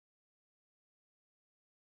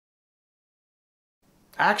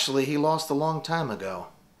Actually, he lost a long time ago.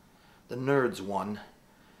 The nerds won.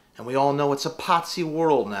 And we all know it's a potsy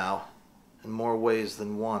world now, in more ways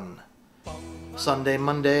than one. Sunday,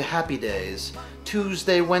 Monday, happy days.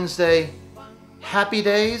 Tuesday, Wednesday, happy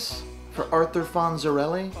days for Arthur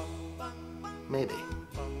Fonzarelli? Maybe.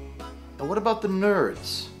 And what about the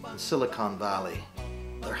nerds in Silicon Valley?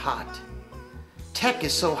 They're hot. Tech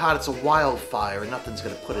is so hot it's a wildfire and nothing's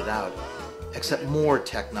gonna put it out. Except more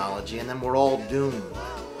technology, and then we're all doomed.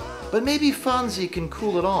 But maybe Fonzie can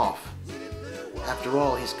cool it off. After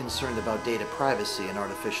all, he's concerned about data privacy and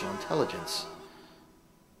artificial intelligence.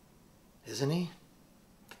 Isn't he?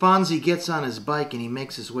 Fonzie gets on his bike and he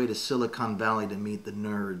makes his way to Silicon Valley to meet the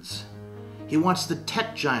nerds. He wants the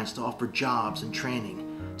tech giants to offer jobs and training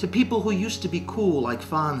to people who used to be cool like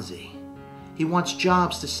Fonzie. He wants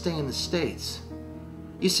jobs to stay in the States.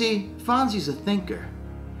 You see, Fonzie's a thinker.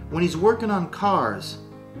 When he's working on cars,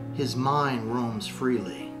 his mind roams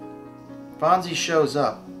freely. Fonzie shows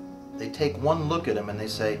up. They take one look at him and they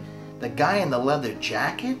say, "The guy in the leather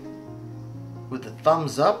jacket? With the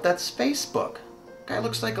thumbs up? That's Facebook. Guy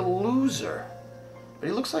looks like a loser. But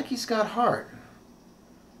he looks like he's got heart.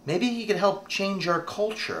 Maybe he could help change our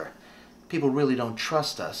culture. People really don't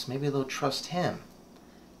trust us. Maybe they'll trust him.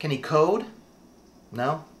 Can he code?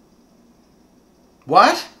 No?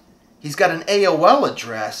 What? He's got an AOL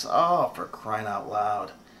address. Oh, for crying out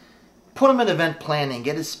loud. Put him in event planning.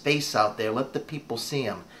 Get his face out there. Let the people see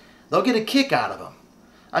him. They'll get a kick out of him.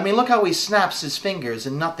 I mean, look how he snaps his fingers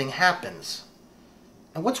and nothing happens.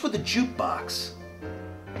 And what's with the jukebox?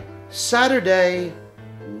 Saturday,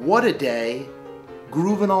 what a day,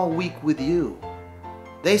 grooving all week with you.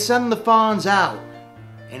 They send the Fonz out,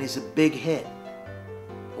 and he's a big hit.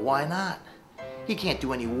 But why not? He can't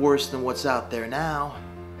do any worse than what's out there now.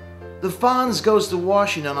 The Fonz goes to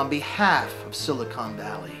Washington on behalf of Silicon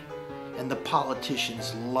Valley, and the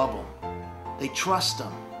politicians love him. They trust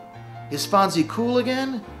him. Is Fonzie cool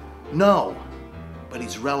again? No, but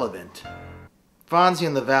he's relevant. Fonzie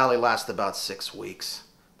and the Valley last about 6 weeks.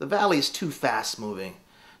 The Valley is too fast-moving.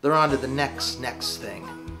 They're on to the next thing.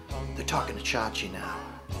 They're talking to Chachi now.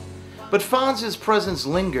 But Fonzie's presence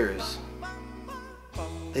lingers.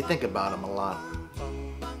 They think about him a lot.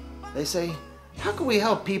 They say, how can we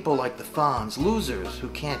help people like the Fonz, losers who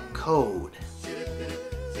can't code?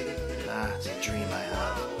 It's a dream I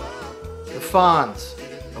have. The Fonz,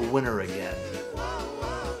 a winner again.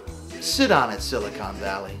 Sit on it, Silicon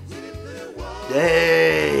Valley.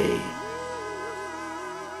 Day.